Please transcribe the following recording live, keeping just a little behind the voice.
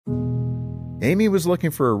Amy was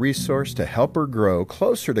looking for a resource to help her grow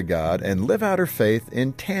closer to God and live out her faith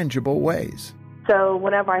in tangible ways. So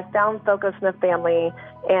whenever I found Focus on the Family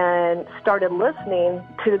and started listening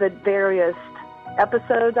to the various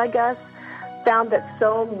episodes, I guess, found that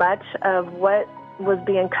so much of what was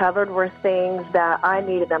being covered were things that I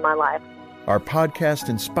needed in my life. Our podcast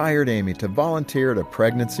inspired Amy to volunteer at a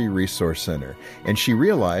pregnancy resource center, and she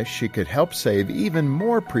realized she could help save even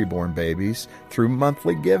more preborn babies through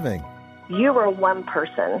monthly giving. You are one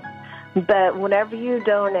person, but whenever you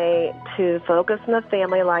donate to Focus on the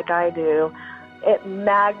Family like I do, it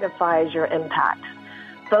magnifies your impact.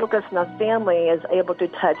 Focus on the Family is able to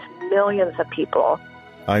touch millions of people.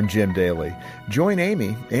 I'm Jim Daly. Join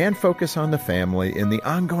Amy and Focus on the Family in the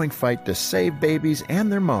ongoing fight to save babies and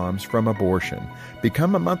their moms from abortion.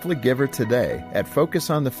 Become a monthly giver today at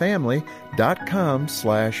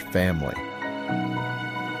focusonthefamily.com/family.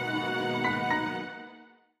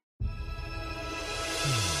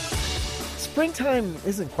 Springtime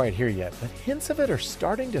isn't quite here yet, but hints of it are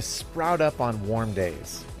starting to sprout up on warm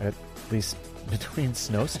days, at least between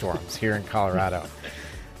snowstorms here in Colorado.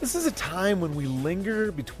 This is a time when we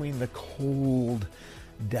linger between the cold,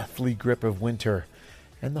 deathly grip of winter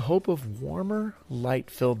and the hope of warmer,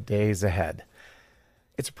 light-filled days ahead.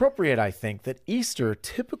 It's appropriate, I think, that Easter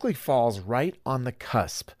typically falls right on the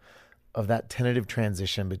cusp of that tentative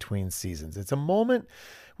transition between seasons. It's a moment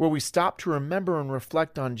where we stop to remember and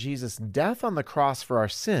reflect on Jesus' death on the cross for our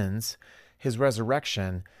sins, his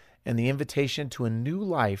resurrection, and the invitation to a new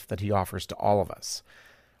life that he offers to all of us.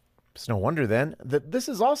 It's no wonder, then, that this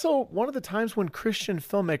is also one of the times when Christian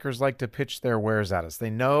filmmakers like to pitch their wares at us. They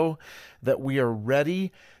know that we are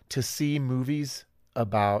ready to see movies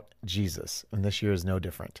about Jesus, and this year is no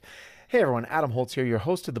different. Hey, everyone. Adam Holtz here, your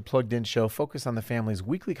host of the Plugged In Show, Focus on the Family's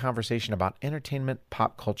weekly conversation about entertainment,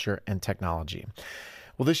 pop culture, and technology.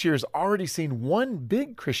 Well, this year has already seen one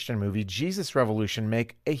big Christian movie, Jesus Revolution,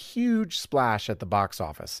 make a huge splash at the box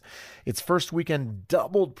office. Its first weekend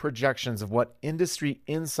doubled projections of what industry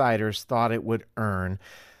insiders thought it would earn.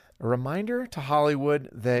 A reminder to Hollywood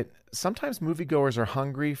that sometimes moviegoers are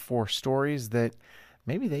hungry for stories that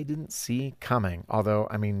maybe they didn't see coming. Although,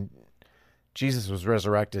 Jesus was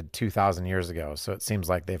resurrected 2,000 years ago, so it seems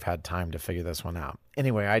like they've had time to figure this one out.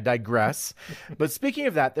 Anyway, I digress. But speaking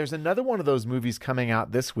of that, there's another one of those movies coming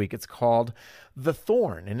out this week. It's called The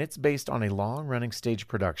Thorn, and it's based on a long-running stage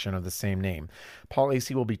production of the same name. Paul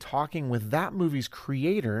Acey will be talking with that movie's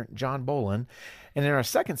creator, John Bolin. And in our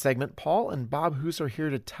second segment, Paul and Bob Hoos are here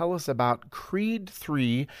to tell us about Creed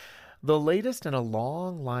 3, the latest in a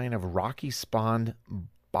long line of Rocky-spawned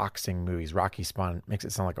boxing movies. Rocky Spawn makes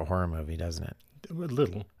it sound like a horror movie, doesn't it? A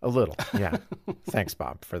little, yeah. Thanks,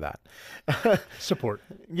 Bob, for that. Support.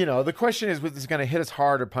 The question is this going to hit us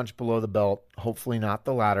hard or punch below the belt? Hopefully not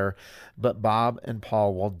the latter, but Bob and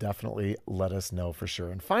Paul will definitely let us know for sure.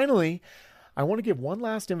 And finally, I want to give one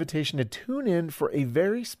last invitation to tune in for a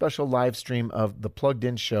very special live stream of the Plugged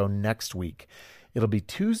In Show next week. It'll be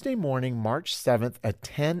Tuesday morning, March 7th at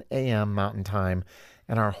 10 a.m. Mountain Time,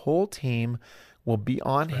 and our whole team will be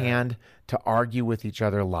on hand to argue with each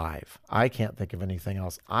other live. I can't think of anything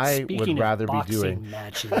else would rather be doing.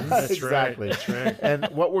 Matches. Exactly. That's right. And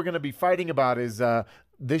what we're going to be fighting about is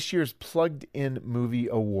this year's Plugged In Movie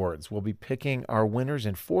Awards. We'll be picking our winners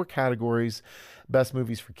in 4 categories: Best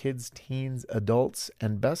Movies for Kids, Teens, Adults,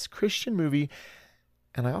 and Best Christian Movie.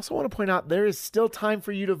 And I also want to point out there is still time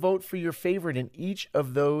for you to vote for your favorite in each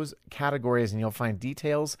of those categories, and you'll find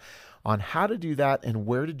details on how to do that and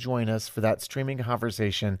where to join us for that streaming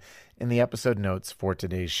conversation in the episode notes for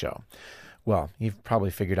today's show. Well, you've probably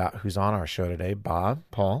figured out who's on our show today. Bob,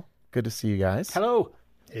 Paul, good to see you guys. Hello.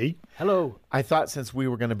 Hey. Hello. I thought since we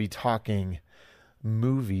were going to be talking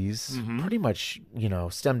movies, pretty much,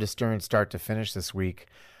 stem to stern, start to finish this week,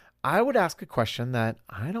 I would ask a question that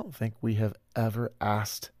I don't think we have ever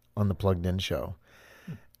asked on the Plugged In Show.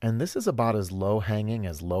 And this is about as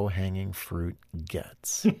low-hanging fruit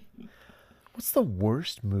gets. What's the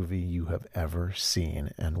worst movie you have ever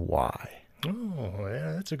seen and why? Oh,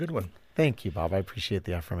 yeah, that's a good one. Thank you, Bob. I appreciate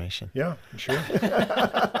the affirmation. Yeah, sure.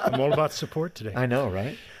 I'm all about support today. I know,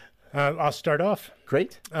 right? I'll start off.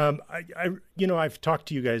 Great. I've talked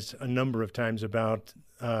to you guys a number of times about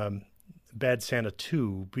Bad Santa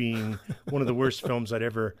 2 being one of the worst films I'd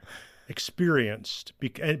ever experienced,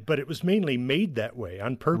 but it was mainly made that way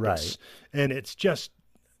on purpose, right. And it's just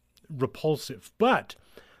repulsive. But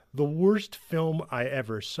the worst film I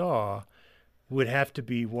ever saw would have to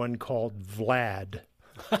be one called Vlad.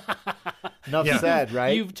 Enough said,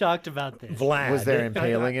 right? You've talked about this. Vlad. Was there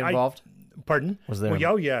impaling involved? Pardon? Was there?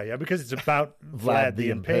 Well, yeah, because it's about Vlad the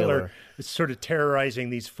Impaler. It's sort of terrorizing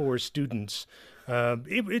these 4 students.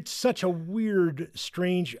 It's such a weird,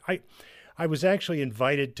 strange. I was actually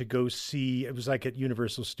invited to go see. It was like at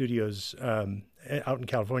Universal Studios out in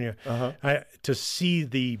California to see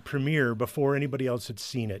the premiere before anybody else had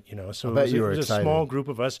seen it. So it was a small group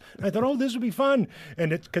of us. I thought, this would be fun,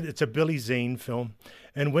 and it's a Billy Zane film,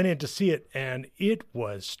 and went in to see it, and it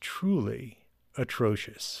was truly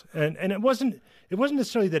atrocious. And it wasn't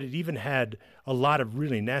necessarily that it even had a lot of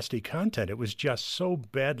really nasty content. It was just so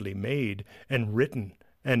badly made and written,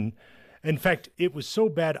 and in fact, it was so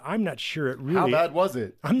bad, I'm not sure it really... How bad was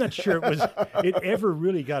it? I'm not sure it ever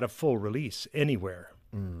really got a full release anywhere.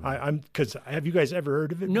 Because have you guys ever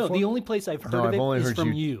heard of it No, before? the only place I've heard of it is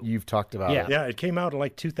from you. You've talked about it. Yeah, it came out in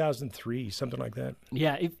like 2003, something like that.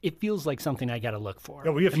 Yeah, it feels like something I got to look for.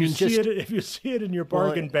 No, if you see it in your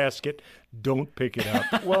bargain basket, don't pick it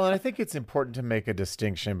up. Well, and I think it's important to make a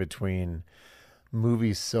distinction between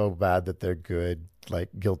movies so bad that they're good, like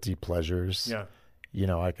guilty pleasures. Yeah.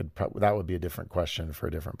 That would be a different question for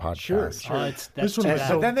a different podcast. Sure. This one was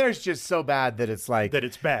But then there's just so bad that it's like that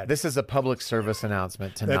it's bad. This is a public service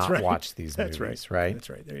announcement to not watch these movies, right? That's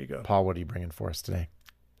right. There you go. Paul, what are you bringing for us today?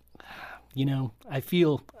 I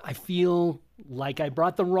feel like I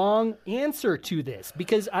brought the wrong answer to this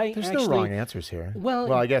because There's no wrong answers here.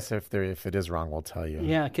 Well, I guess if it is wrong, we'll tell you.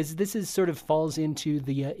 Yeah, because this is sort of falls into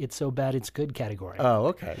the it's so bad it's good category. Oh,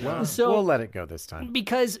 okay. Well, So- we'll let it go this time.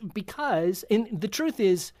 Because and the truth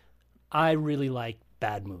is, I really like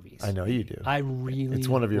bad movies. I know you do. I really It's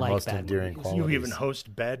one of your like most bad endearing movies. qualities. You even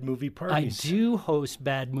host bad movie I parties. do host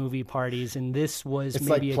bad movie parties, and this was It's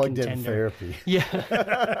maybe like a plugged in contender. therapy.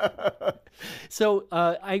 Yeah. So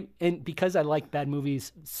because I like bad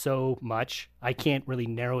movies so much, I can't really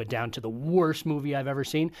narrow it down to the worst movie I've ever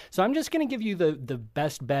seen. So I'm just going to give you the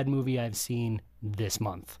best bad movie I've seen this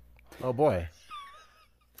month, Oh boy.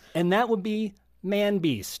 and that would be Man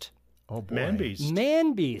Beast. Oh boy. Man Beast.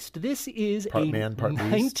 Man Beast. This is Part a man, part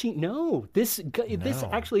beast? 19. No, this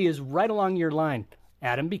actually is right along your line,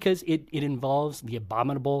 Adam, because it involves the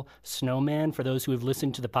abominable snowman. For those who have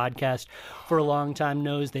listened to the podcast for a long time,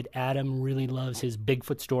 knows that Adam really loves his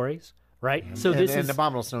Bigfoot stories, right? So And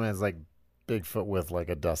Abominable Snowman is like Bigfoot with like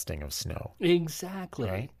a dusting of snow. exactly.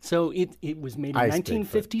 Right. So it was made in Ice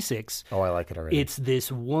 1956. Oh, I like it already. It's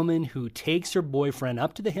this woman who takes her boyfriend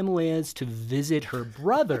up to the Himalayas to visit her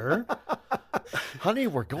brother. Honey,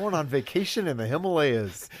 we're going on vacation in the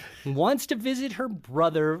Himalayas. Wants to visit her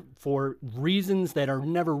brother for reasons that are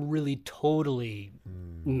never really totally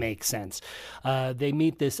make sense. They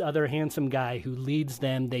meet this other handsome guy who leads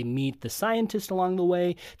them. They meet the scientist along the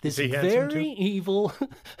way. This he handsome very too? evil,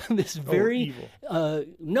 this very evil.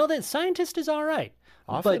 no, that scientist is all right.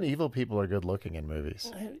 Often evil people are good looking in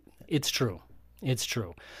movies. It's true. It's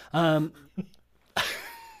true.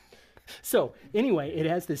 So anyway, it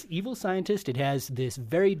has this evil scientist. It has this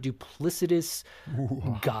very duplicitous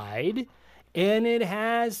guide. And it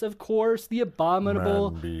has, of course, the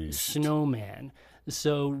abominable snowman.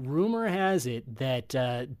 So rumor has it that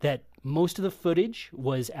that most of the footage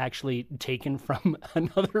was actually taken from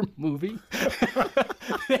another movie.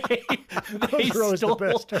 they stole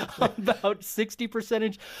about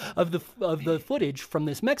 60% of the footage from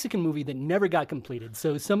this Mexican movie that never got completed.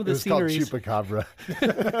 So some of the sceneries called Chupacabra.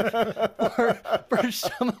 for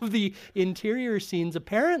some of the interior scenes,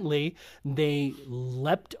 apparently they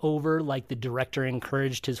leapt over, like the director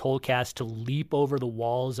encouraged his whole cast to leap over the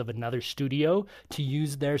walls of another studio to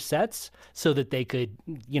use their sets so that they could,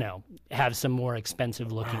 have some more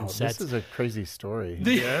expensive looking sets. This is a crazy story.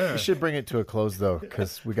 Yeah. We should bring it to a close, though,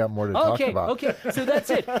 because we got more to talk about. Okay, so that's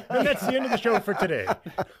it. And that's the end of the show for today.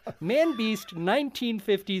 Man Beast,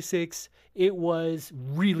 1956. It was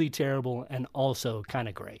really terrible and also kind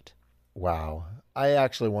of great. Wow. I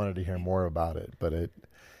actually wanted to hear more about it, but it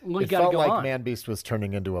We it gotta felt go like on. Man Beast was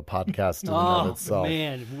turning into a podcast in and Oh of itself.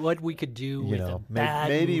 man, what we could do with a bad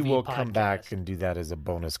maybe movie we'll come podcast. back and do that as a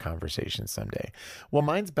bonus conversation someday. Well,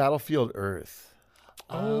 mine's Battlefield Earth.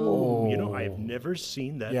 Oh, I've never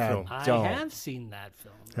seen that film. I Don't. have seen that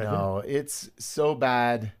film. No, it's so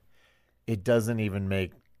bad. It doesn't even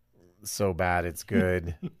make so bad. It's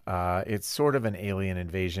good. It's sort of an alien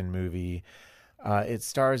invasion movie. It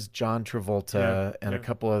stars John Travolta and a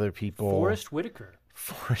couple other people. Forrest Whitaker.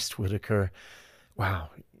 Forrest Whitaker. Wow,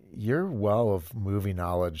 your well of movie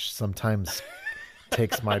knowledge sometimes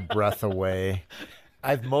takes my breath away.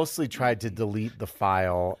 I've mostly tried to delete the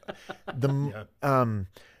file.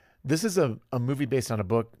 This is a movie based on a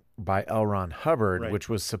book by L. Ron Hubbard, which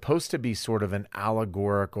was supposed to be sort of an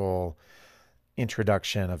allegorical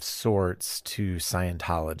introduction of sorts to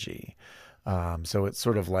Scientology. So it's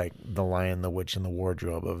sort of like The Lion, the Witch, and the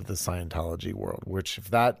Wardrobe of the Scientology world, which if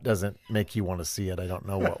that doesn't make you want to see it, I don't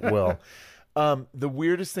know what will. The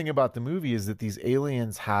weirdest thing about the movie is that these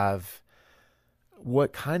aliens have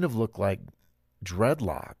what kind of look like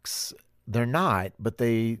dreadlocks. They're not, but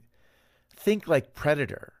they think like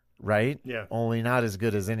Predator, right? Yeah. Only not as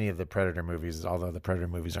good as any of the Predator movies, although the Predator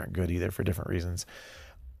movies aren't good either for different reasons.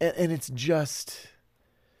 And it's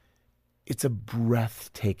a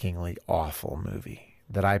breathtakingly awful movie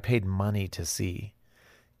that I paid money to see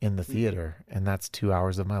in the theater, and that's 2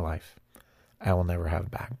 hours of my life I will never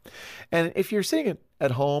have back. And if you're seeing it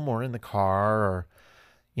at home or in the car or,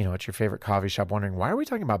 at your favorite coffee shop wondering, why are we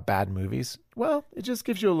talking about bad movies? Well, it just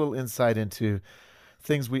gives you a little insight into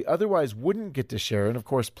things we otherwise wouldn't get to share. And of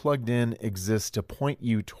course, Plugged In exists to point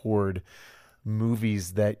you toward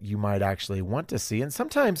movies that you might actually want to see. And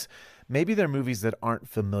sometimes maybe they're movies that aren't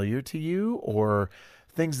familiar to you or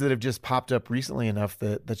things that have just popped up recently enough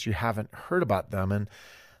that you haven't heard about them. And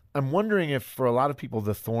I'm wondering if for a lot of people,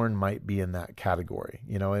 The Thorn might be in that category,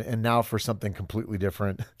 and now for something completely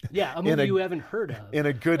different. Yeah, a movie you haven't heard of. In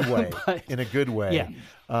a good way. In a good way.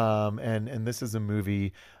 Yeah. And this is a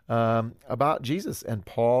movie about Jesus. And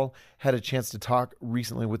Paul had a chance to talk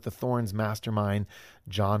recently with the Thorn's mastermind,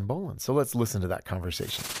 John Boland. So let's listen to that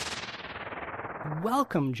conversation.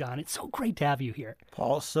 Welcome, John. It's so great to have you here.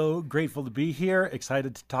 Paul, so grateful to be here.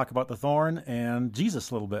 Excited to talk about the Thorn and Jesus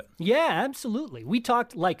a little bit. Yeah, absolutely. We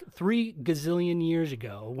talked like 3 gazillion years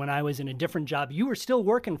ago when I was in a different job. You were still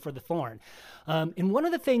working for the Thorn. And one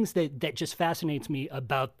of the things that just fascinates me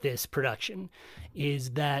about this production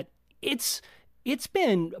is that it's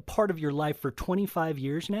been a part of your life for 25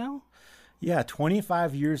 years now. Yeah,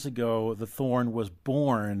 25 years ago, the Thorn was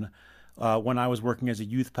born when I was working as a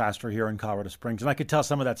youth pastor here in Colorado Springs. And I could tell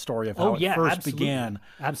some of that story of how it first began.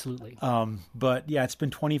 Absolutely. But yeah, it's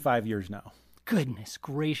been 25 years now. Goodness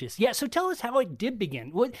gracious. Yeah, so tell us how it did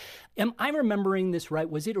begin. Am I remembering this right?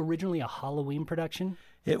 Was it originally a Halloween production?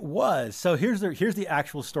 It was. So here's the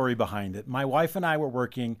actual story behind it. My wife and I were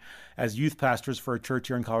working as youth pastors for a church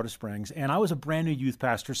here in Colorado Springs, and I was a brand new youth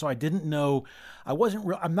pastor, so I didn't know.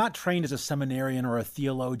 I'm not trained as a seminarian or a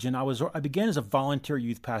theologian. I began as a volunteer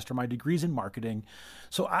youth pastor. My degree's in marketing,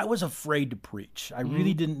 so I was afraid to preach. I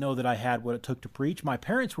really didn't know that I had what it took to preach. My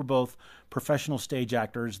parents were both professional stage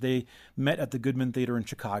actors. They met at the Goodman Theater in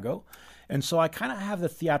Chicago. And so I kind of have the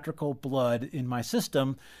theatrical blood in my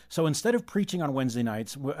system. So instead of preaching on Wednesday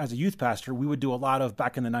nights, as a youth pastor, we would do a lot of,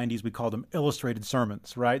 back in the 90s, we called them illustrated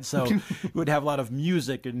sermons, right? So we would have a lot of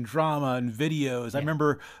music and drama and videos. Yeah. I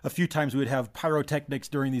remember a few times we would have pyrotechnics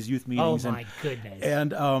during these youth meetings. Oh, my goodness.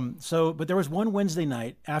 And but there was one Wednesday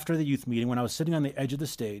night after the youth meeting when I was sitting on the edge of the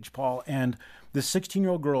stage, Paul, and this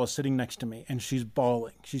 16-year-old girl is sitting next to me, and she's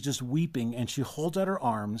bawling. She's just weeping, and she holds out her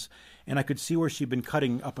arms, and I could see where she'd been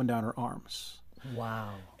cutting up and down her arms.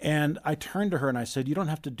 Wow. And I turned to her and I said, "You don't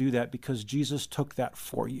have to do that because Jesus took that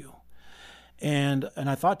for you." And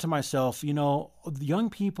I thought to myself, the young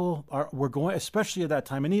people were going, especially at that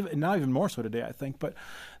time, and now even more so today, I think, but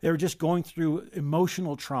they were just going through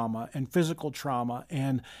emotional trauma and physical trauma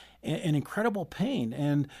and incredible pain.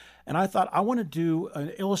 And I thought, I want to do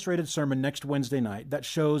an illustrated sermon next Wednesday night that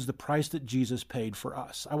shows the price that Jesus paid for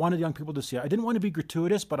us. I wanted young people to see it. I didn't want to be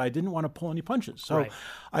gratuitous, but I didn't want to pull any punches. So right.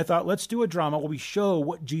 I thought, let's do a drama where we show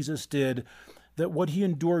what Jesus did, that what he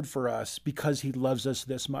endured for us because he loves us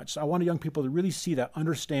this much. So I wanted young people to really see that,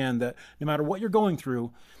 understand that no matter what you're going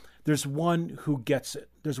through, there's one who gets it.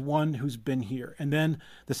 There's one who's been here. And then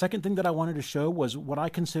the second thing that I wanted to show was what I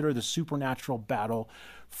consider the supernatural battle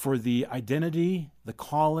for the identity, the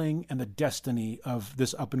calling, and the destiny of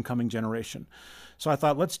this up-and-coming generation. So I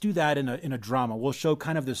thought, let's do that in a drama. We'll show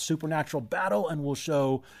kind of this supernatural battle, and we'll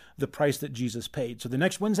show the price that Jesus paid. So the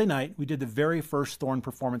next Wednesday night, we did the very first Thorn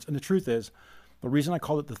performance. And the truth is, the reason I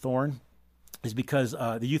called it the Thorn is because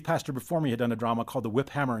the youth pastor before me had done a drama called The Whip,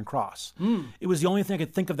 Hammer, and Cross. It was the only thing I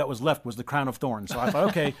could think of that was left was the crown of thorns. So I thought,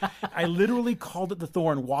 okay, I literally called it the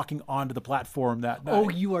Thorn walking onto the platform that night. Oh,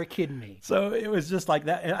 you are kidding me. So it was just like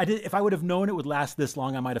that. And if I would have known it would last this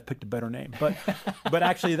long, I might have picked a better name. But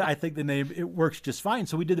actually, I think the name, it works just fine.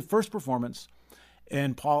 So we did the first performance,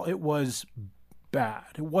 and Paul, it was bad.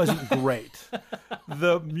 It wasn't great.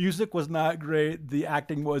 The music was not great. The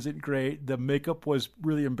acting wasn't great. The makeup was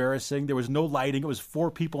really embarrassing. There was no lighting. It was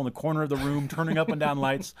 4 people in the corner of the room turning up and down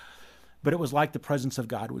lights. But it was like the presence of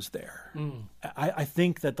God was there. I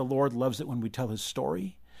think that the Lord loves it when we tell his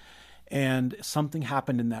story. And something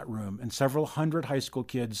happened in that room. And several hundred high school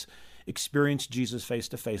kids experienced Jesus face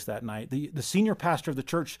to face that night. The senior pastor of the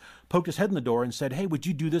church poked his head in the door and said, "Hey, would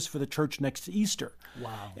you do this for the church next Easter?"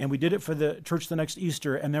 Wow. And we did it for the church the next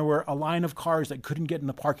Easter, and there were a line of cars that couldn't get in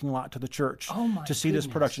the parking lot to the church to see this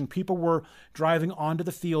production. People were driving onto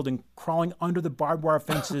the field and crawling under the barbed wire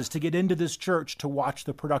fences to get into this church to watch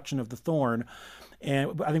the production of The Thorn.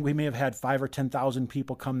 And I think we may have had 5,000 or 10,000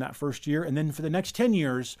 people come that first year. And then for the next 10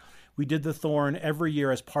 years, we did The Thorn every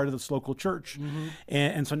year as part of this local church.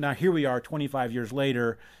 And so now here we are 25 years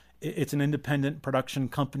later. It's an independent production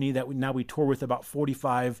company that we tour with about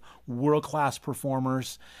 45 world-class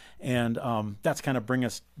performers. And that's kind of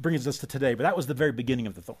brings us to today. But that was the very beginning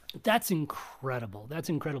of The Thorn. That's incredible. That's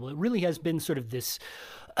incredible. It really has been sort of this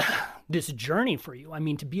journey for you. I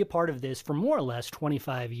mean, to be a part of this for more or less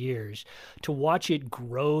 25 years, to watch it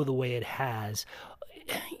grow the way it has.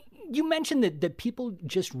 You mentioned that people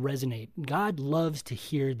just resonate. God loves to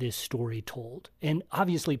hear this story told. And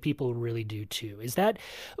obviously people really do too.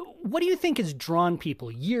 What do you think has drawn people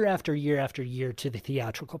year after year after year to the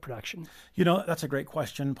theatrical production? That's a great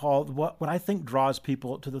question, Paul. What I think draws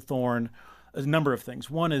people to The Thorn is a number of things.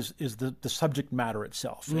 One is the subject matter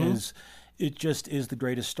itself. It just is the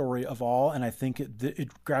greatest story of all, and I think it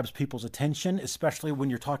grabs people's attention, especially when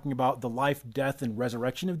you're talking about the life, death, and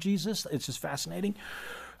resurrection of Jesus. It's just fascinating.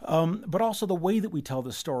 But also the way that we tell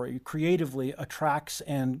the story creatively attracts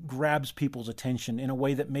and grabs people's attention in a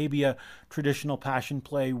way that maybe a traditional passion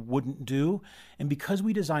play wouldn't do. And because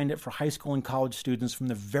we designed it for high school and college students from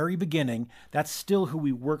the very beginning, that's still who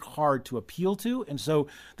we work hard to appeal to. And so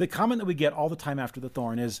the comment that we get all the time after The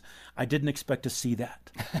Thorn is, "I didn't expect to see that."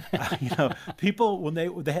 People, when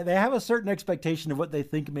they have a certain expectation of what they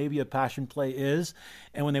think maybe a passion play is,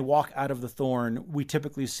 and when they walk out of The Thorn, we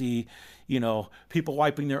typically see, people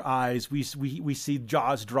wiping their eyes. We see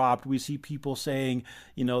jaws dropped. We see people saying,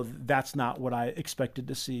 that's not what I expected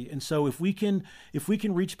to see. And so if we can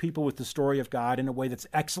reach people with the story of God in a way that's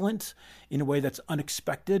excellent, in a way that's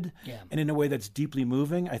unexpected, and in a way that's deeply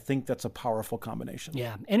moving, I think that's a powerful combination.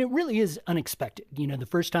 Yeah, and it really is unexpected. The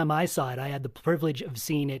first time I saw it, I had the privilege of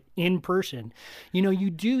seeing it in person. You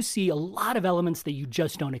do see a lot of elements that you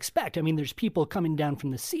just don't expect. I mean, there's people coming down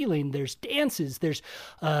from the ceiling. There's dances. There's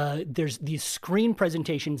these screen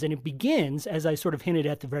presentations, and it begins, as I sort of hinted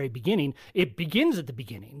at the very beginning, it begins at the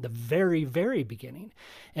beginning, the very, very beginning.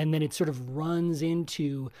 And then it sort of runs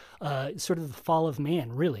into sort of the fall of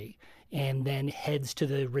man, really, and then heads to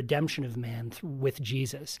the redemption of man with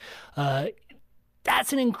Jesus.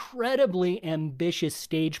 That's an incredibly ambitious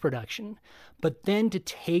stage production. But then to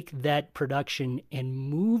take that production and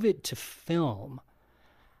move it to film,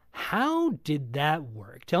 how did that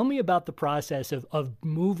work? Tell me about the process of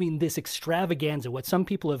moving this extravaganza, what some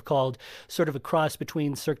people have called sort of a cross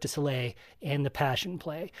between Cirque du Soleil and the Passion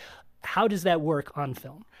Play. How does that work on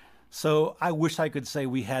film? So I wish I could say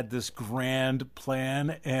we had this grand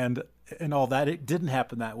plan and all that. It didn't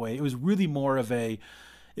happen that way. It was really more of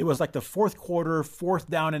it was like the fourth quarter, fourth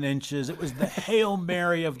down in inches. It was the Hail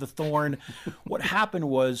Mary of The Thorn. What happened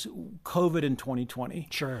was COVID in 2020.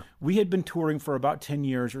 Sure. We had been touring for about 10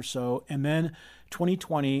 years or so. And then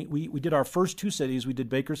 2020, we did our first two cities. We did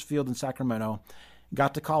Bakersfield and Sacramento,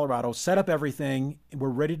 got to Colorado, set up everything. We're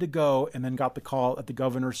ready to go. And then got the call that the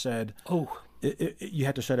governor said, you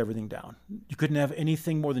had to shut everything down. You couldn't have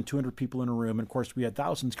anything more than 200 people in a room. And of course, we had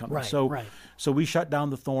thousands coming. Right, so we shut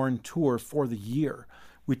down the Thorn tour for the year.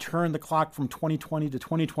 We turned the clock from 2020 to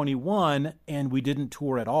 2021, and we didn't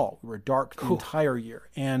tour at all. We were dark the entire year.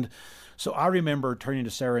 And so I remember turning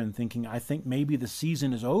to Sarah and thinking, I think maybe the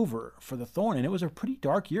season is over for the Thorn. And it was a pretty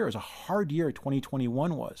dark year. It was a hard year,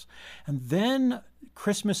 2021 was. And then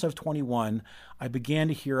Christmas of 21, I began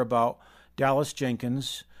to hear about Dallas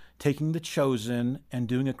Jenkins taking The Chosen and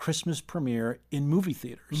doing a Christmas premiere in movie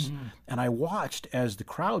theaters. Mm-hmm. And I watched as the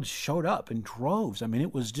crowds showed up in droves. I mean,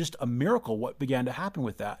 it was just a miracle what began to happen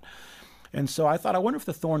with that. And so I thought, I wonder if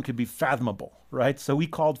the Thorn could be fathomable, right? So we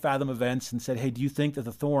called Fathom Events and said, hey, do you think that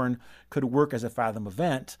the Thorn could work as a Fathom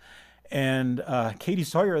event? And Katie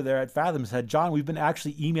Sawyer there at Fathom said, John, we've been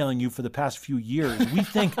actually emailing you for the past few years. We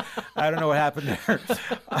think, I don't know what happened there.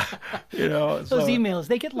 Those emails,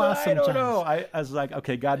 they get lost sometimes. I don't know. I was like,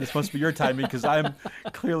 okay, God, this must be your timing because I'm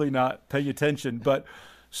clearly not paying attention. But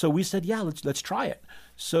so we said, yeah, let's try it.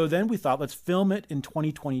 So then we thought, let's film it in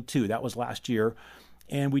 2022. That was last year.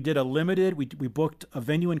 And we did a limited, we booked a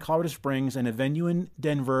venue in Colorado Springs and a venue in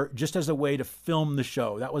Denver just as a way to film the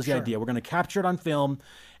show. That was the idea. We're going to capture it on film,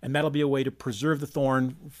 and that'll be a way to preserve the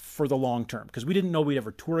Thorn for the long term. Because we didn't know we'd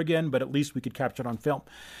ever tour again, but at least we could capture it on film.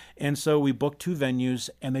 And so we booked two venues,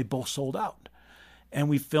 and they both sold out. And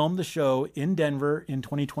we filmed the show in Denver in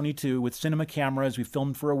 2022 with cinema cameras. We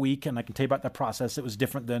filmed for a week, and I can tell you about that process. It was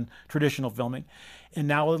different than traditional filming. And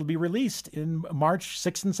now it'll be released in March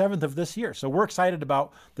 6th and 7th of this year. So we're excited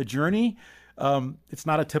about the journey. It's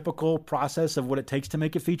not a typical process of what it takes to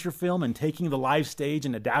make a feature film, and taking the live stage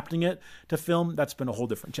and adapting it to film, that's been a whole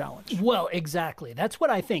different challenge. Well, exactly. That's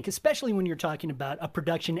what I think, especially when you're talking about a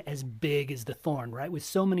production as big as The Thorn, right? With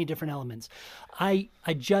so many different elements. I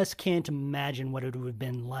just can't imagine what it would have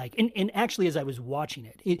been like. And actually, as I was watching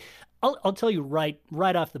it, I'll tell you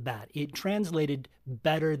right off the bat, it translated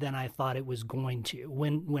better than I thought it was going to.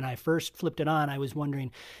 When I first flipped it on, I was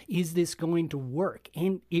wondering, is this going to work?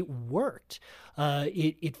 And it worked.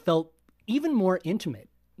 It felt even more intimate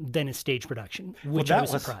than a stage production, which I was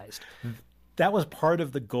surprised. That was part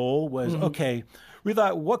of the goal was, okay, we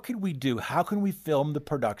thought, what could we do? How can we film the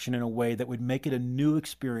production in a way that would make it a new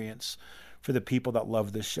experience for the people that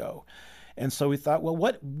love this show? And so we thought, well,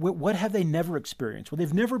 what have they never experienced? Well,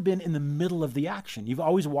 they've never been in the middle of the action. You've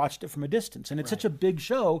always watched it from a distance. And it's such a big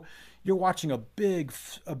show. You're watching a big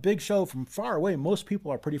show from far away. Most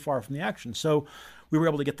people are pretty far from the action. So we were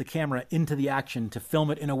able to get the camera into the action to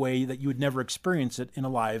film it in a way that you would never experience it in a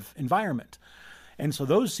live environment. And so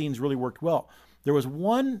those scenes really worked well. There was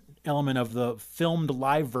one element of the filmed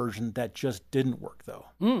live version that just didn't work, though.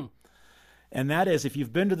 And that is, if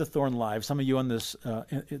you've been to the Thorn Live, some of you on this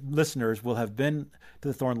listeners will have been to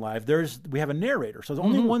the Thorn Live. We have a narrator, so there's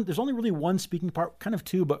only one. There's only really one speaking part, kind of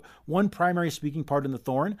two, but one primary speaking part in the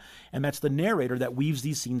Thorn, and that's the narrator that weaves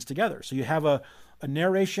these scenes together. So you have a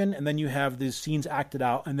narration, and then you have these scenes acted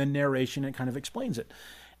out, and then narration, and it kind of explains it.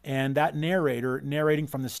 And that narrator narrating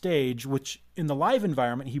from the stage, which in the live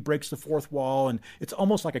environment, he breaks the fourth wall, and it's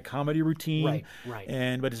almost like a comedy routine.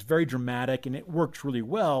 Right. But it's very dramatic, and it works really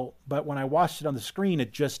well. But when I watched it on the screen,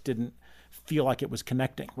 it just didn't feel like it was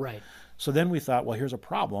connecting. Right. So then we thought, well, here's a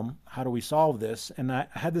problem. How do we solve this? And I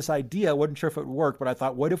had this idea. I wasn't sure if it would work, but I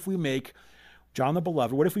thought, what if we make John the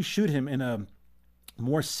Beloved, what if we shoot him in a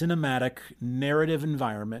more cinematic narrative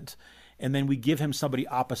environment, and then we give him somebody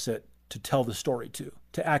opposite to tell the story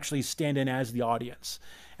to actually stand in as the audience.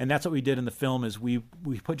 And that's what we did in the film is we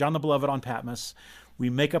put John the Beloved on Patmos. We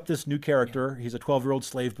make up this new character. He's a 12-year-old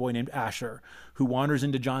slave boy named Asher who wanders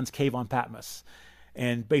into John's cave on Patmos.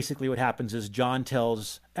 And basically what happens is John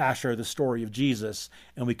tells Asher the story of Jesus,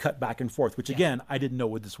 and we cut back and forth, which again, I didn't know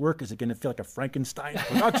would this work. Is it going to feel like a Frankenstein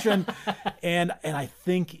production? and I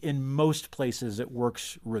think in most places it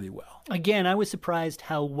works really well. Again, I was surprised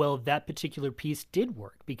how well that particular piece did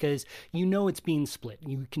work, because you know it's being split.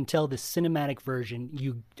 You can tell the cinematic version,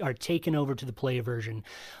 you are taken over to the play version,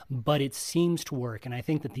 but it seems to work. And I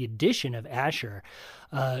think that the addition of Asher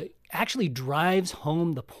actually drives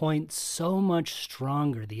home the point so much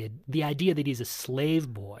stronger. The idea that he's a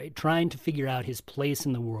slave boy trying to figure out his place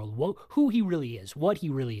in the world, who he really is, what he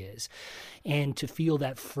really is, and to feel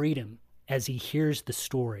that freedom as he hears the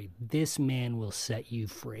story. This man will set you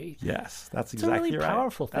free. Yes, that's exactly right. It's a really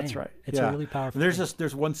powerful thing. That's right. It's a really powerful thing.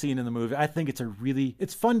 There's one scene in the movie. I think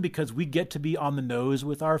it's fun because we get to be on the nose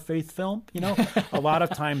with our faith film. You know, a lot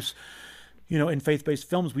of times, you know, in faith-based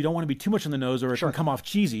films, we don't want to be too much on the nose or it can come off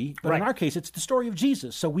cheesy. But in our case, it's the story of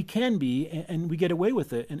Jesus. So we can be, and we get away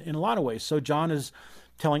with it in a lot of ways. So John is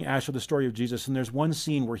telling Asher the story of Jesus, and there's one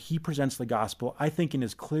scene where he presents the gospel, I think, in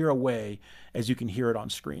as clear a way as you can hear it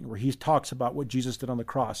on screen, where he talks about what Jesus did on the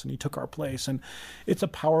cross, and he took our place. And it's a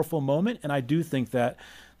powerful moment, and I do think that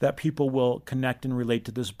people will connect and relate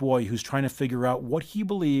to this boy who's trying to figure out what he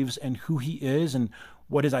believes and who he is and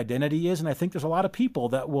what his identity is. And I think there's a lot of people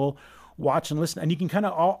that will watch and listen, and you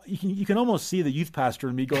can almost see the youth pastor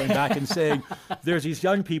in me going back and saying, there's these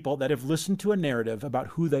young people that have listened to a narrative about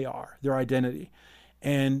who they are, their identity,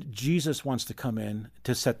 and Jesus wants to come in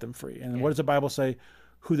to set them free. And what does the Bible say?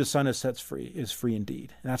 Who the Son has sets free is free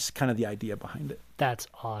indeed. And that's kind of the idea behind it. That's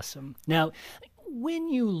awesome. Now, when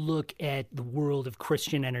you look at the world of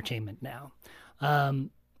Christian entertainment now,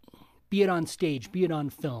 be it on stage, be it on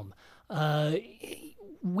film,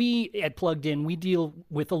 we at Plugged In, we deal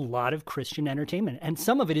with a lot of Christian entertainment, and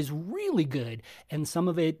some of it is really good, and some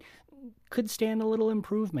of it could stand a little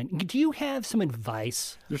improvement. Do you have some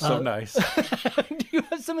advice? You're so nice. Do you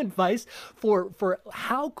have some advice for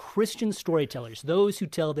how Christian storytellers, those who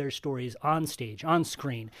tell their stories on stage, on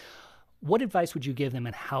screen, what advice would you give them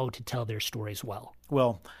on how to tell their stories well?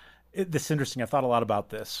 Well, this is interesting. I thought a lot about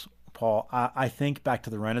this, Paul. I think back to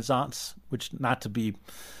the Renaissance, which, not to be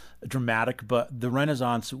dramatic, but the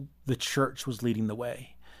Renaissance, the church was leading the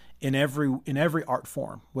way in every art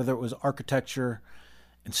form, whether it was architecture,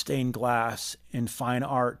 in stained glass, in fine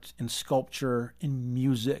art, in sculpture, in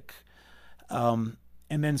music. And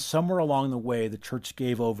And then somewhere along the way, the church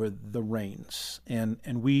gave over the reins, and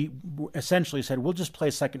we essentially said, we'll just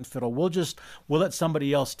play second fiddle. We'll let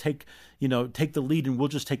somebody else take the lead, and we'll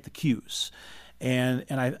just take the cues. And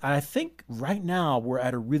I think right now we're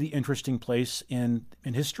at a really interesting place in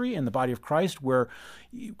history, in the body of Christ, where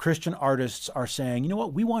Christian artists are saying, you know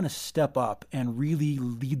what, we want to step up and really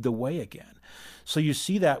lead the way again. So you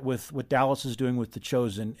see that with what Dallas is doing with The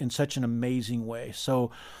Chosen in such an amazing way.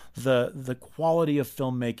 So the quality of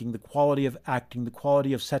filmmaking, the quality of acting, the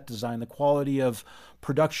quality of set design, the quality of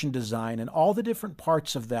production design, and all the different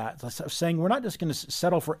parts of that, saying we're not just going to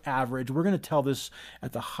settle for average. We're going to tell this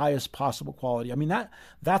at the highest possible quality. I mean,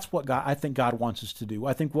 that's what I think God wants us to do.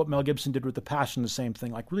 I think what Mel Gibson did with The Passion, the same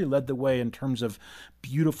thing, like really led the way in terms of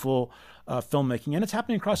beautiful filmmaking. And it's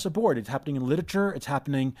happening across the board. It's happening in literature. It's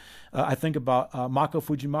happening, I think about Mako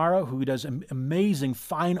Fujimura, who does amazing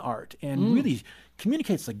fine art and really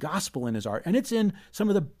communicates the gospel in his art. And it's in some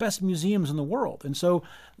of the best museums in the world. And so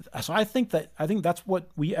I think that's what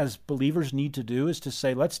we as believers need to do, is to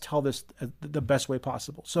say, let's tell this the best way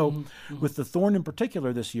possible. So with the Thorn in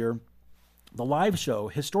particular this year, the live show,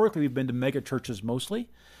 historically we've been to mega churches mostly,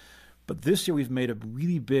 but this year we've made a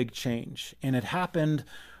really big change. And it happened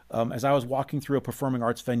as I was walking through a performing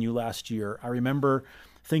arts venue last year. I remember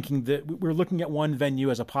thinking that we were looking at one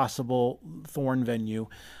venue as a possible Thorn venue,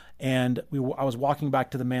 and I was walking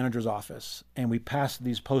back to the manager's office, and we passed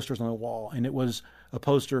these posters on the wall, and it was a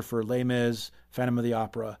poster for Les Mis, Phantom of the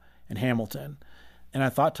Opera, and Hamilton. And I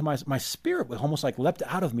thought to my spirit was almost like leapt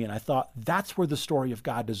out of me, and I thought, that's where the story of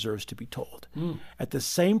God deserves to be told. At the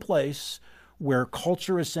same place where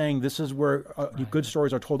culture is saying this is where good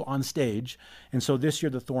stories are told on stage. And so this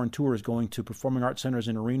year the Thorn Tour is going to performing arts centers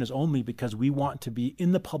and arenas only, because we want to be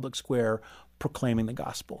in the public square proclaiming the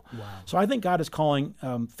gospel. Wow. So I think God is calling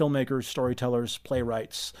filmmakers, storytellers,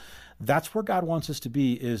 playwrights. That's where God wants us to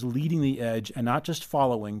be, is leading the edge and not just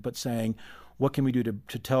following, but saying, what can we do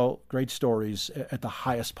to tell great stories at the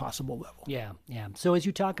highest possible level? Yeah. So as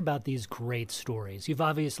you talk about these great stories, you've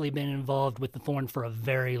obviously been involved with the Thorn for a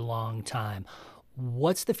very long time.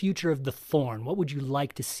 What's the future of the Thorn? What would you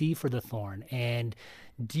like to see for the Thorn? And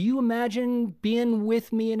do you imagine being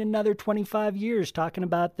with me in another 25 years talking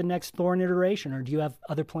about the next Thorn iteration, or do you have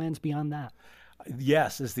other plans beyond that?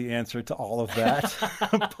 Yes is the answer to all of that,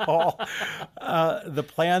 Paul. The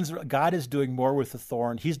plans, God is doing more with the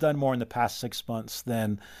Thorn. He's done more in the past 6 months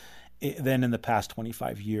than in the past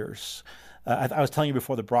 25 years. I was telling you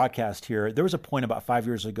before the broadcast here, there was a point about 5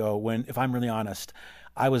 years ago when, if I'm really honest,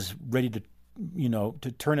 I was ready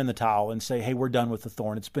to turn in the towel and say, hey, we're done with the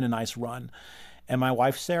Thorn. It's been a nice run. And my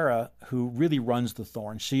wife, Sarah, who really runs the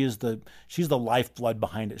Thorn, she's the lifeblood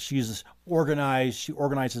behind it. She's organized. She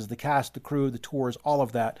organizes the cast, the crew, the tours, all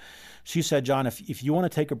of that. She said, John, if you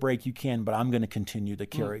want to take a break, you can, but I'm going to continue to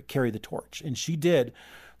carry the torch. And she did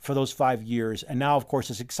for those 5 years. And now, of course,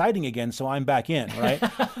 it's exciting again, so I'm back in, right?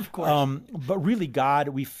 Of course. But really, God,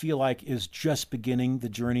 we feel like, is just beginning the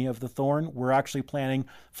journey of the Thorn. We're actually planning,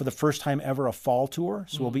 for the first time ever, a fall tour.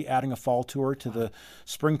 So we'll be adding a fall tour to the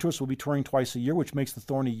spring tour. So we'll be touring twice a year, which makes the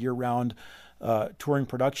Thorn a year-round touring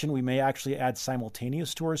production. We may actually add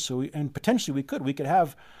simultaneous tours. And potentially we could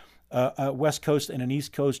have a West Coast and an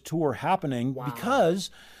East Coast tour happening. Wow. Because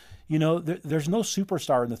there's no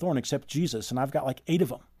superstar in the Thorn except Jesus, and I've got like 8 of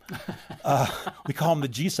them. We call them the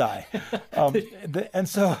G-Sci. And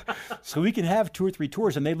so we can have 2 or 3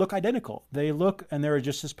 tours, and they look identical. And they're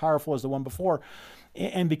just as powerful as the one before.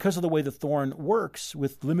 And because of the way the Thorn works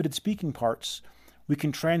with limited speaking parts, we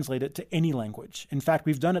can translate it to any language. In fact,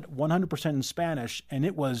 we've done it 100% in Spanish, and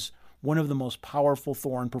it was one of the most powerful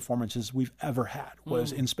Thorn performances we've ever had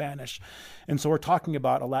was in Spanish. And so we're talking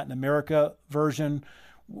about a Latin America version.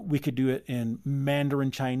 We could do it in Mandarin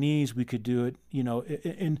Chinese. We could do it,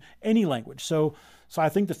 in any language. So I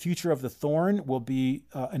think the future of the Thorn will be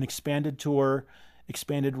an expanded tour,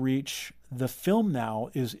 expanded reach. The film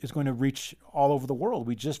now is going to reach all over the world.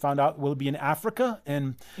 We just found out we'll be in Africa,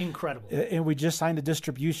 and incredible. And we just signed a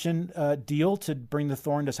distribution deal to bring the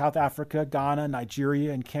Thorn to South Africa, Ghana,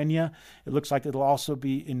 Nigeria, and Kenya. It looks like it'll also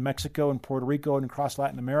be in Mexico and Puerto Rico and across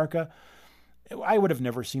Latin America. I would have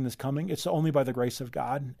never seen this coming. It's only by the grace of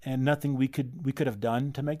God, and nothing we could have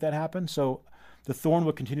done to make that happen. So the Thorn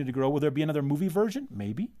will continue to grow. Will there be another movie version?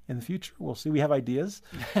 Maybe in the future. We'll see. We have ideas.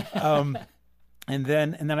 And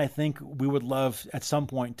then I think we would love at some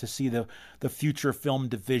point to see the future film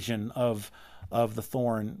division of the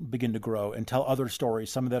Thorn begin to grow and tell other stories,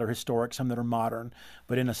 some that are historic, some that are modern,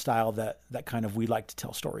 but in a style that kind of we like to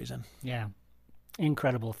tell stories in. Yeah.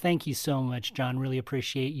 Incredible. Thank you so much, John. Really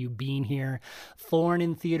appreciate you being here. Thorn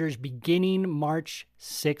in theaters beginning March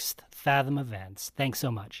 6th, Fathom Events. Thanks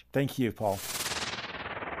so much. Thank you, Paul.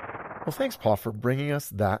 Well, thanks, Paul, for bringing us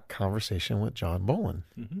that conversation with John Bolin.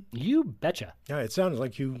 You betcha. Yeah, it sounded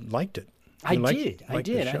like you liked it. I You did. liked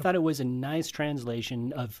the I show. thought it was a nice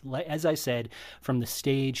translation of, as I said, from the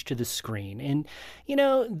stage to the screen. And, you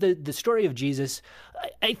know, the story of Jesus,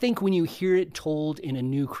 I think when you hear it told in a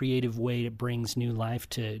new creative way, it brings new life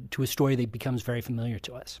to a story that becomes very familiar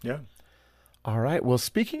to us. Yeah. All right. Well,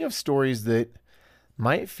 speaking of stories that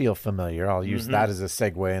might feel familiar, I'll use that as a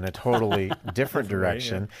segue in a totally different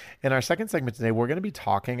direction. In our second segment today, we're going to be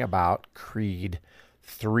talking about Creed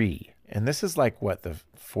 3. And this is like, what, the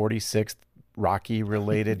 46th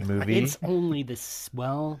Rocky-related movie? It's only this,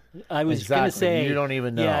 well, I was Exactly. going to say. You don't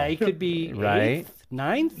even know. Yeah, it could be Right? 8th,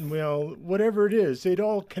 9th? Well, whatever it is, it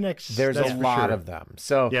all connects. There's that's a for lot sure. of them.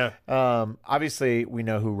 So Yeah. obviously we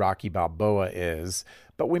know who Rocky Balboa is,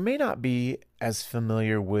 but we may not be as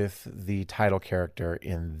familiar with the title character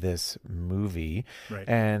in this movie. Right.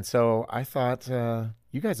 And so I thought,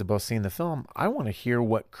 you guys have both seen the film. I want to hear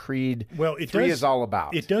what Creed 3 is all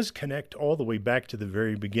about. It does connect all the way back to the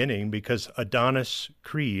very beginning because Adonis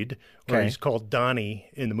Creed, or Okay. he's called Donnie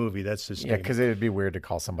in the movie. That's his Yeah, name. because it would be weird to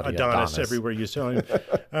call somebody Adonis everywhere you saw him.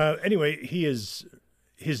 Anyway, his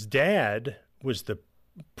dad was the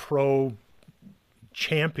pro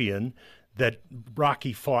champion that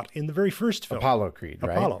Rocky fought in the very first film. Apollo Creed,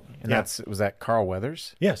 right? Apollo, And yeah. was that Carl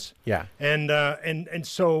Weathers? Yes. Yeah. And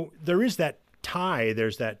so there is that tie.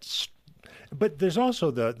 There's that, but there's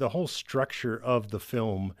also the whole structure of the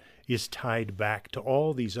film is tied back to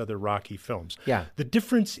all these other Rocky films. Yeah. The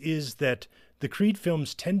difference is that the Creed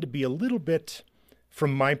films tend to be a little bit,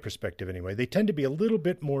 from my perspective anyway, they tend to be a little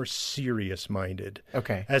bit more serious-minded.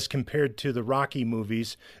 Okay. As compared to the Rocky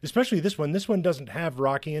movies, especially this one. This one doesn't have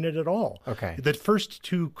Rocky in it at all. Okay. The first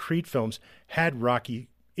two Creed films had Rocky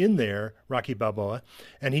in there, Rocky Balboa,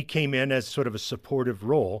 and he came in as sort of a supportive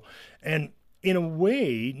role. And in a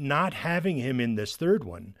way, not having him in this third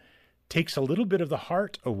one takes a little bit of the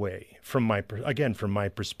heart away from my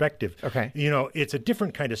perspective. Okay. You know, it's a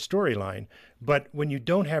different kind of storyline, but when you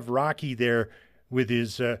don't have Rocky there with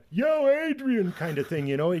his "Yo, Adrian" kind of thing,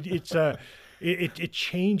 you know, it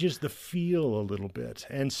changes the feel a little bit.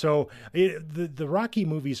 And so the Rocky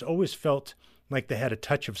movies always felt like they had a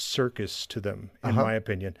touch of circus to them, in my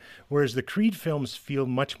opinion, whereas the Creed films feel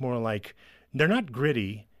much more like, they're not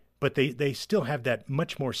gritty, but they still have that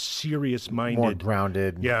much more serious-minded, More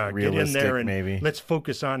grounded, yeah, realistic, get in there and maybe. let's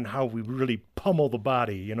focus on how we really pummel the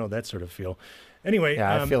body, you know, that sort of feel. Anyway,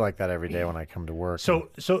 Yeah, I feel like that every day when I come to work. so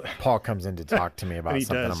Paul comes in to talk to me about he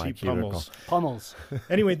something does, on my he cubicle. Pummels.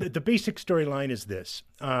 Anyway, the basic storyline is this.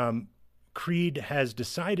 Creed has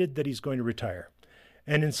decided that he's going to retire.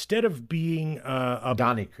 And instead of being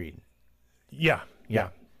Donnie Creed. yeah, Yeah.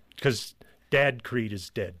 because Dad Creed is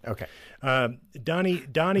dead. Okay.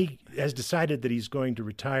 Donnie has decided that he's going to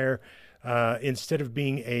retire. Instead of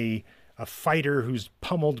being a fighter who's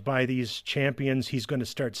pummeled by these champions, he's going to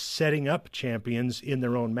start setting up champions in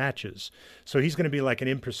their own matches. So he's going to be like an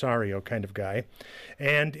impresario kind of guy.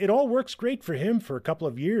 And it all works great for him for a couple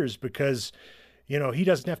of years because, you know, he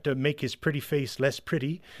doesn't have to make his pretty face less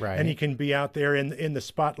pretty. Right. And he can be out there in the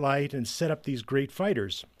spotlight and set up these great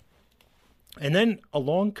fighters. And then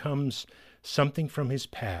along comes something from his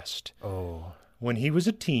past. Oh. When he was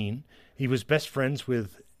a teen, he was best friends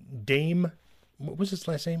with Dame, what was his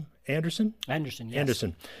last name? Anderson? Anderson, yes.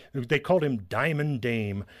 Anderson. They called him Diamond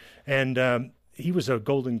Dame. And he was a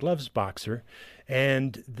Golden Gloves boxer.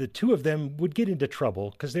 And the two of them would get into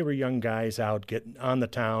trouble because they were young guys out getting on the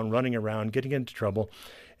town, running around, getting into trouble.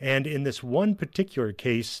 And in this one particular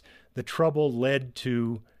case, the trouble led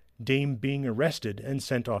to Dame being arrested and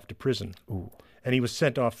sent off to prison. Ooh. And he was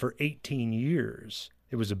sent off for 18 years.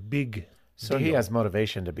 It was a big So deal. he has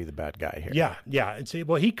motivation to be the bad guy here. Yeah, yeah. And say,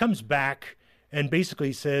 well, he comes back and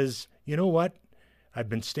basically says, you know what? I've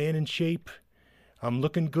been staying in shape. I'm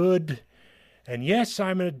looking good. And yes,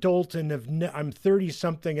 I'm an adult and I'm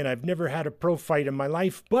 30-something and I've never had a pro fight in my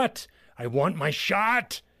life, but I want my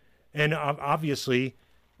shot. And obviously,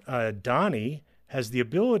 Donnie has the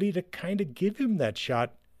ability to kind of give him that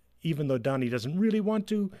shot, even though Donnie doesn't really want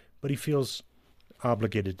to, but he feels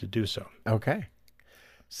obligated to do so. Okay.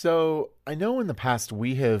 So I know in the past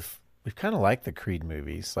we've kind of liked the Creed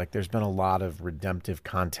movies. Like there's been a lot of redemptive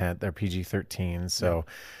content. They're PG-13, so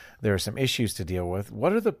there are some issues to deal with.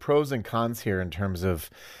 What are the pros and cons here in terms of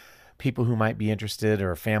people who might be interested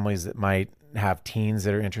or families that might have teens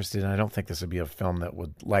that are interested? And I don't think this would be a film that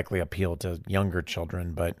would likely appeal to younger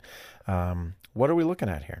children, but what are we looking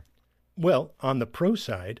at here? Well, on the pro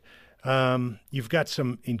side, you've got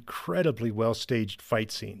some incredibly well-staged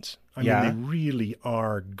fight scenes. I mean, they really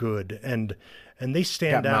are good, and they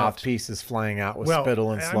stand Got out. mouthpieces flying out with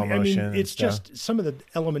spittle in slow I motion. mean, it's just some of the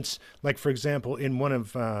elements, like, for example, in one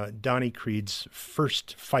of Donnie Creed's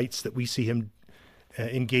first fights that we see him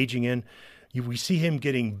engaging in, we see him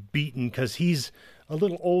getting beaten because he's a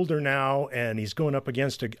little older now and he's going up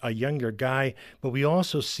against a younger guy. But we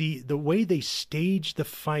also see the way they stage the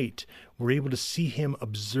fight. We're able to see him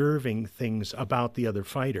observing things about the other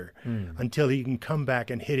fighter until he can come back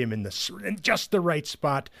and hit him in just the right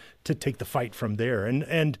spot to take the fight from there.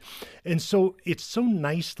 And so it's so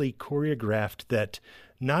nicely choreographed that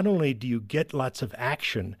not only do you get lots of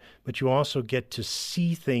action, but you also get to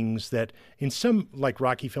see things that in some, like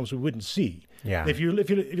Rocky films, we wouldn't see. Yeah. If you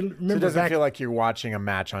remember, so it doesn't feel like you're watching a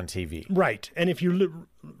match on TV. Right. And if you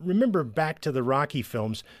remember back to the Rocky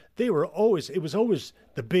films, it was always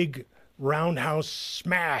the big roundhouse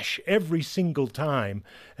smash every single time.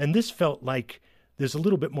 And this felt like there's a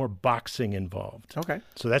little bit more boxing involved. Okay.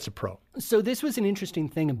 So that's a pro. So this was an interesting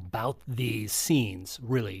thing about these scenes,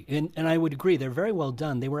 really. And I would agree, they're very well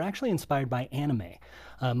done. They were actually inspired by anime.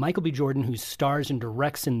 Michael B. Jordan, who stars and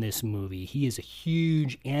directs in this movie, he is a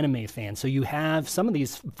huge anime fan. So you have some of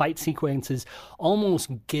these fight sequences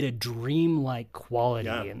almost get a dreamlike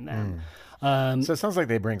quality in them. So it sounds like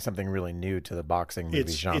they bring something really new to the boxing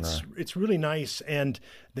movie genre. It's really nice, and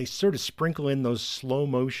they sort of sprinkle in those slow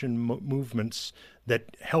motion movements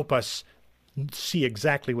that help us see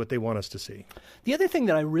exactly what they want us to see. The other thing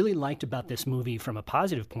that I really liked about this movie from a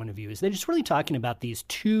positive point of view is they're just really talking about these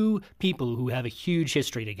two people who have a huge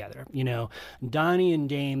history together. You know, Donnie and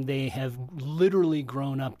Dame, they have literally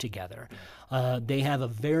grown up together. They have a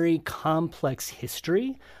very complex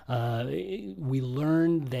history. We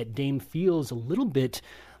learned that Dame feels a little bit,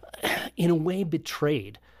 in a way,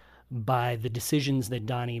 betrayed by the decisions that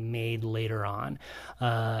Donnie made later on.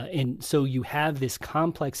 And so you have this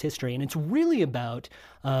complex history, and it's really about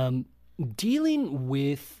dealing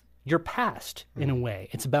with your past in a way.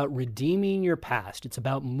 It's about redeeming your past. It's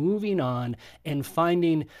about moving on and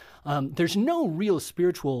finding, there's no real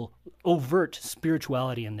overt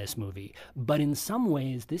spirituality in this movie, but in some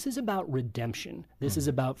ways, this is about redemption. This is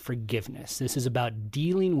about forgiveness. This is about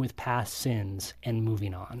dealing with past sins and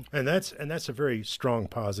moving on. And that's a very strong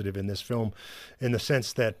positive in this film, in the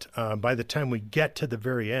sense that by the time we get to the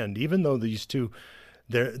very end, even though these two,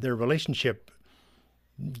 their relationship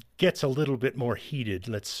gets a little bit more heated,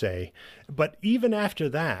 let's say, but even after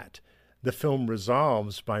that, the film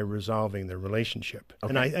resolves by resolving their relationship.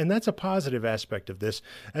 Okay. And that's a positive aspect of this,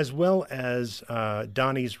 as well as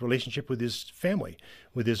Donnie's relationship with his family,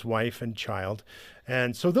 with his wife and child.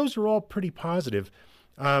 And so those are all pretty positive.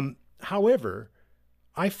 However,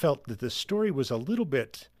 I felt that the story was a little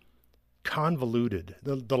bit convoluted.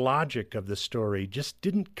 The logic of the story just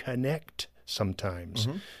didn't connect sometimes.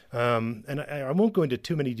 And I won't go into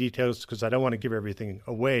too many details because I don't want to give everything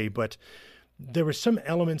away, but there were some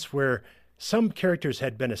elements where some characters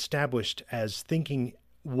had been established as thinking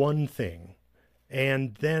one thing,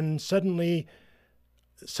 and then suddenly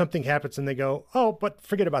something happens and they go, oh, but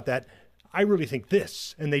forget about that. I really think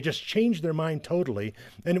this. And they just changed their mind totally,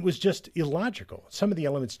 and it was just illogical. Some of the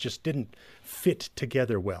elements just didn't fit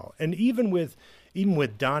together well. And even with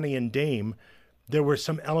Donnie and Dame, there were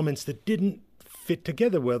some elements that didn't fit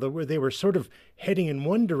together well, where they were sort of heading in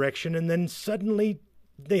one direction and then suddenly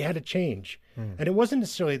they had a change. And it wasn't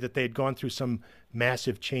necessarily that they had gone through some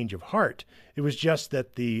massive change of heart. It was just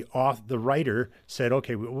that the writer said,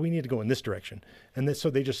 okay, we need to go in this direction. And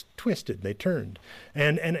so they just twisted, they turned.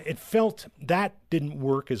 And it felt that didn't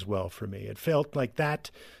work as well for me. It felt like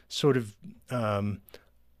that sort of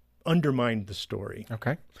undermined the story.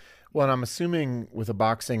 Okay. Well, and I'm assuming with a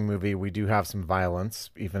boxing movie, we do have some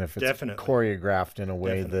violence, even if it's choreographed in a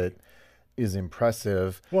way that is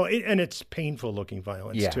impressive. Well, and it's painful-looking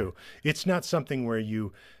violence, too. It's not something where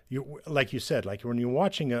you like you said, like when you're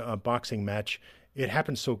watching a boxing match, it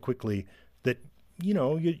happens so quickly that,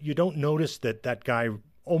 you don't notice that guy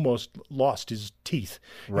almost lost his teeth.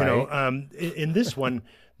 Right. In this one,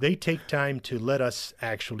 they take time to let us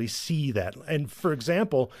actually see that. And for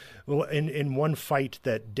example, in one fight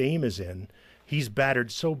that Dame is in, he's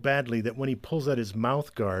battered so badly that when he pulls out his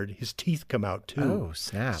mouth guard, his teeth come out too. Oh,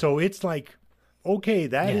 snap. So it's like, okay,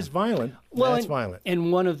 that is violent. Well, that's violent.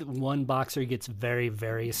 And one boxer gets very,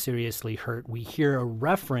 very seriously hurt. We hear a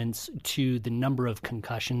reference to the number of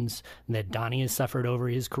concussions that Donnie has suffered over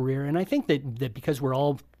his career. And I think that because we're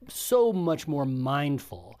all so much more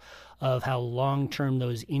mindful of how long-term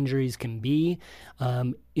those injuries can be,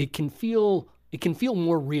 it can feel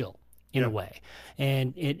more real. in a way.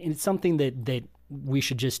 And it's something that we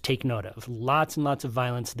should just take note of. Lots and lots of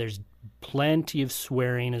violence. There's plenty of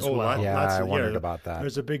swearing as well. I wondered about that.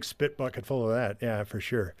 There's a big spit bucket full of that. Yeah, for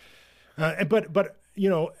sure. But you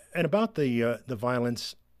know, and about the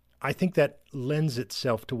violence, I think that lends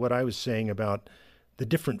itself to what I was saying about the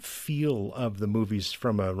different feel of the movies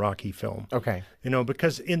from a Rocky film. Okay. You know,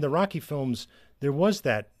 because in the Rocky films, there was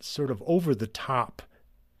that sort of over-the-top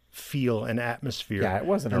feel and atmosphere. Yeah, it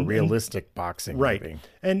wasn't a realistic boxing movie.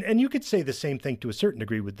 And you could say the same thing to a certain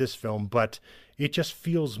degree with this film, but it just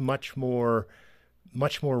feels much more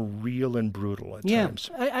real and brutal at times.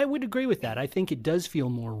 I would agree with that. I think it does feel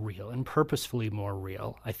more real and purposefully more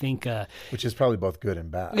real. I think which is probably both good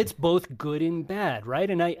and bad. It's both good and bad, right?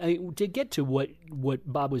 And I to get to what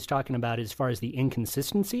Bob was talking about as far as the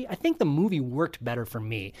inconsistency, I think the movie worked better for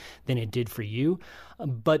me than it did for you.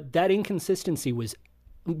 But that inconsistency was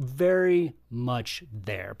very much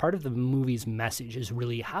there. Part of the movie's message is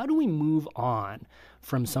really, how do we move on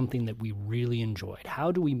from something that we really enjoyed?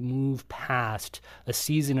 How do we move past a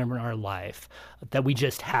season in our life that we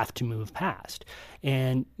just have to move past?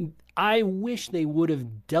 And I wish they would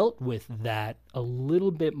have dealt with that a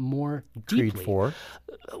little bit more deeply. Creed 4.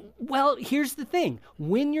 Well, here's the thing.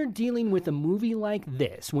 When you're dealing with a movie like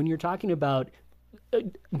this, when you're talking about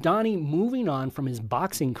Donnie moving on from his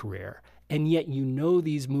boxing career, and yet you know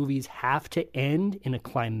these movies have to end in a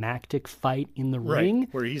climactic fight in the ring.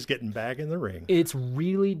 Where he's getting back in the ring. It's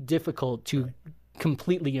really difficult to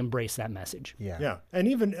completely embrace that message. Yeah. And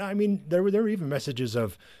even, I mean, there were even messages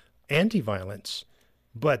of anti-violence.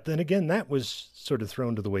 But then again, that was sort of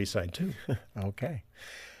thrown to the wayside too. Okay.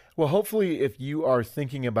 Well, hopefully if you are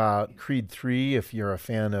thinking about Creed 3, if you're a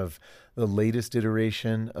fan of the latest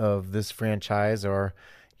iteration of this franchise, or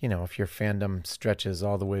you know, if your fandom stretches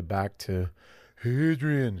all the way back to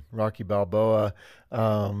Adrian, Rocky Balboa,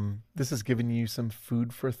 this has given you some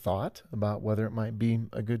food for thought about whether it might be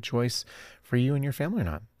a good choice for you and your family or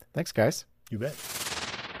not. Thanks, guys. You bet.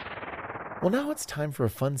 Well, now it's time for a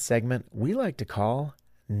fun segment we like to call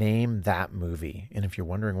Name That Movie. And if you're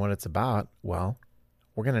wondering what it's about, well,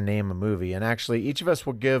 we're going to name a movie. And actually, each of us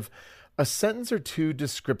will give a sentence or two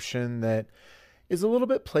description that is a little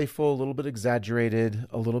bit playful, a little bit exaggerated,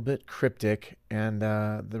 a little bit cryptic, and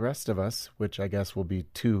the rest of us, which I guess will be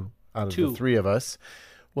two out of the three of us,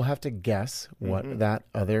 will have to guess what that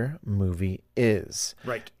other movie is.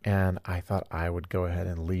 Right. And I thought I would go ahead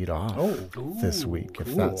and lead off this week,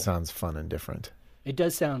 if that sounds fun and different. It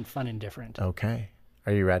does sound fun and different. Okay.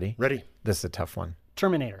 Are you ready? Ready. This is a tough one.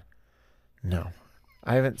 Terminator. No.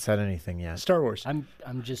 I haven't said anything yet. Star Wars. I'm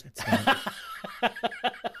just...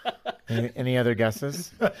 Any other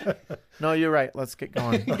guesses? No, you're right. Let's get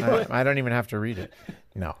going. I don't even have to read it.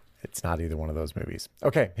 No, it's not either one of those movies.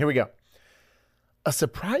 Okay, here we go. A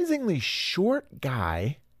surprisingly short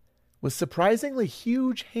guy with surprisingly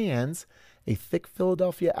huge hands, a thick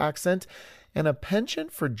Philadelphia accent, and a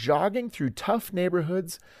penchant for jogging through tough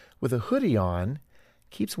neighborhoods with a hoodie on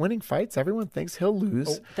keeps winning fights everyone thinks he'll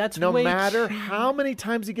lose. That's no way matter too- how many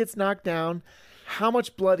times he gets knocked down, how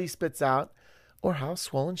much blood he spits out, or how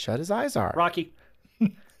swollen shut his eyes are. Rocky.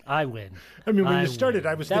 I win. I mean, when you started,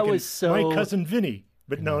 I was That thinking was so... my cousin Vinny.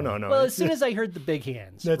 But no. Well, as soon as I heard the big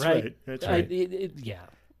hands. That's right. right. That's right. Yeah.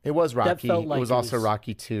 It was Rocky. felt like it was it also was-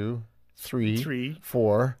 Rocky 2, 3, Three.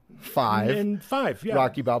 4, 5, And 5, yeah.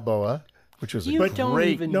 Rocky Balboa, which was You a don't great...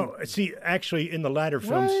 even... No, see, actually, in the latter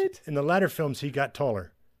films, What? he got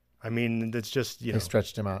taller. I mean, that's just, you They know.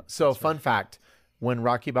 stretched him out. So, fun fact, when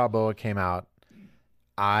Rocky Balboa came out,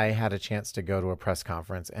 I had a chance to go to a press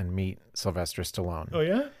conference and meet Sylvester Stallone. Oh,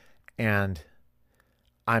 yeah? And,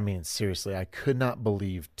 I mean, seriously, I could not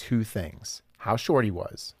believe two things. How short he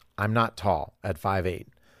was. I'm not tall at 5'8",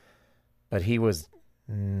 but he was...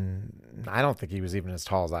 I don't think he was even as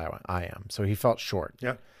tall as I am. So, he felt short.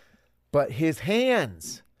 Yeah. But his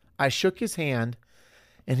hands, I shook his hand,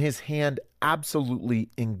 and his hand absolutely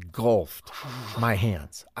engulfed my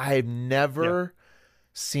hands. I've never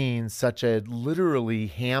seen such a literally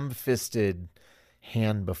ham-fisted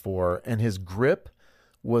hand before, and his grip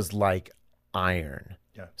was like iron.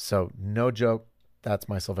 Yeah. So no joke, that's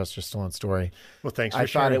my Sylvester Stallone story. Well, thanks for I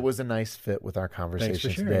sharing. thought it was a nice fit with our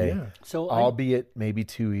conversation sharing, today. yeah. So Albeit maybe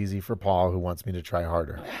too easy for Paul, who wants me to try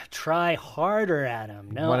harder. try harder,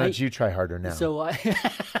 Adam. No, Why don't you try harder now? So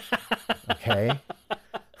Okay?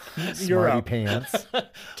 You're Smarty up. pants.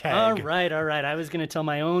 Tag. all right. I was going to tell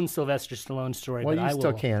my own Sylvester Stallone story, Well, but you I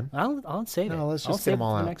still will. can. I'll save it. No, let's I'll just get save them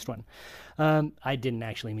all it for out. the next one. I didn't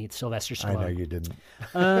actually meet Sylvester I Stallone. know you didn't.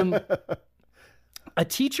 A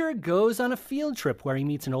teacher goes on a field trip where he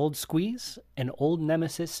meets an old squeeze, an old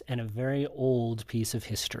nemesis, and a very old piece of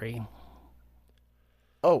history.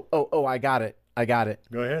 Oh, I got it.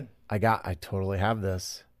 Go ahead. I totally have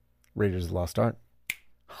this. Raiders of the Lost Ark.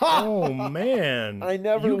 Oh, man. I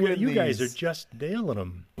never win You guys these. are just nailing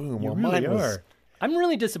them. Boom. You Well, really mine was- are. I'm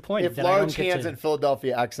really disappointed If that I large don't get hands to... and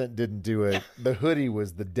Philadelphia accent didn't do it, the hoodie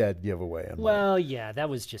was the dead giveaway. I'm like, Well, yeah, that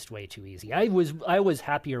was just way too easy. I was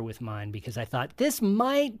happier with mine because I thought this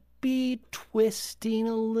might be twisting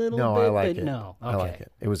a little no, bit, I like but it. no. Okay. I like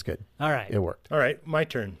it. It was good. All right. It worked. All right, my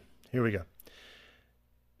turn. Here we go.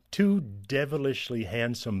 Two devilishly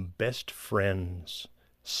handsome best friends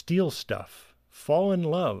steal stuff, fall in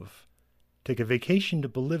love, take a vacation to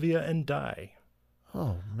Bolivia and die.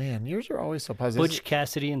 Oh, man. Yours are always so positive. Butch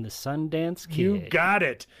Cassidy and the Sundance Kid. You got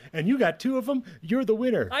it. And you got two of them. You're the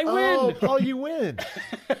winner. I win. Oh, Paul, you win.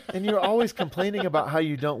 And you're always complaining about how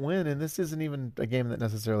you don't win. And this isn't even a game that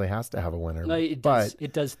necessarily has to have a winner. No, it does.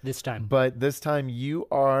 It does this time. But this time you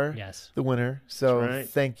are Yes. the winner. So That's right.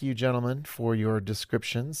 thank you, gentlemen, for your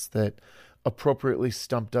descriptions that appropriately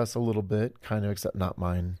stumped us a little bit, kind of, except not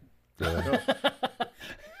mine. Really.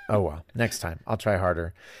 Oh, well. Next time. I'll try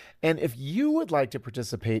harder. And if you would like to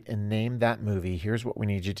participate and name that movie, here's what we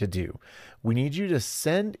need you to do. We need you to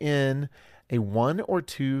send in a 1 or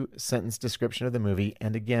 2 sentence description of the movie.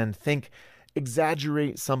 And again,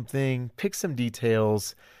 exaggerate something, pick some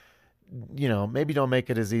details. You know, maybe don't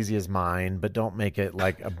make it as easy as mine, but don't make it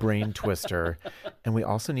like a brain twister. And we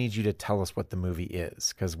also need you to tell us what the movie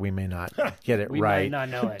is, because we may not get it We right. might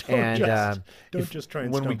not know it. And Don't just try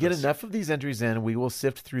and when we stump get us. enough of these entries in, we will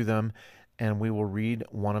sift through them and we will read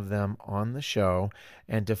one of them on the show.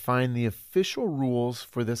 And to find the official rules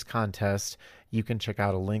for this contest, you can check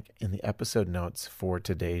out a link in the episode notes for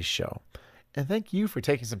today's show. And thank you for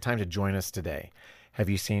taking some time to join us today. Have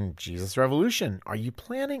you seen Jesus Revolution? Are you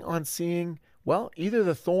planning on seeing, well, either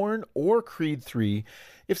The Thorn or Creed 3?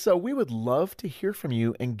 If so, we would love to hear from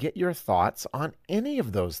you and get your thoughts on any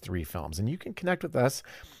of those 3 films. And you can connect with us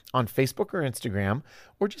on Facebook or Instagram,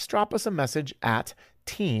 or just drop us a message at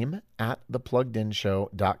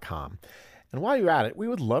team@thepluggedinshow.com. And while you're at it, we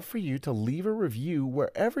would love for you to leave a review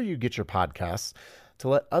wherever you get your podcasts to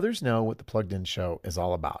let others know what The Plugged In Show is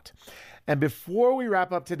all about. And before we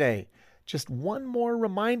wrap up today, just one more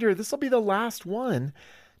reminder, this will be the last one,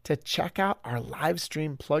 to check out our live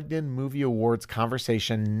stream Plugged In Movie Awards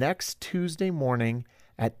conversation next Tuesday morning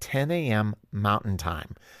at 10 a.m. Mountain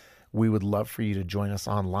Time. We would love for you to join us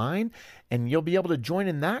online, and you'll be able to join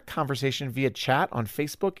in that conversation via chat on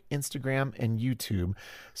Facebook, Instagram, and YouTube.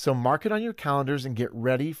 So mark it on your calendars and get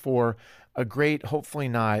ready for a great, hopefully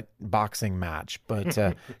not boxing match,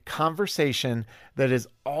 but conversation that is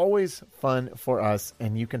always fun for us,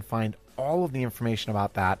 and you can find all of the information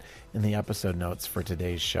about that in the episode notes for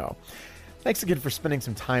today's show. Thanks again for spending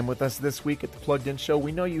some time with us this week at the Plugged In Show.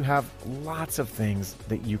 We know you have lots of things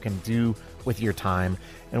that you can do with your time,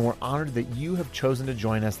 and we're honored that you have chosen to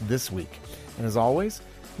join us this week. And as always,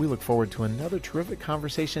 we look forward to another terrific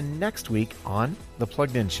conversation next week on the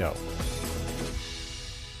Plugged In Show.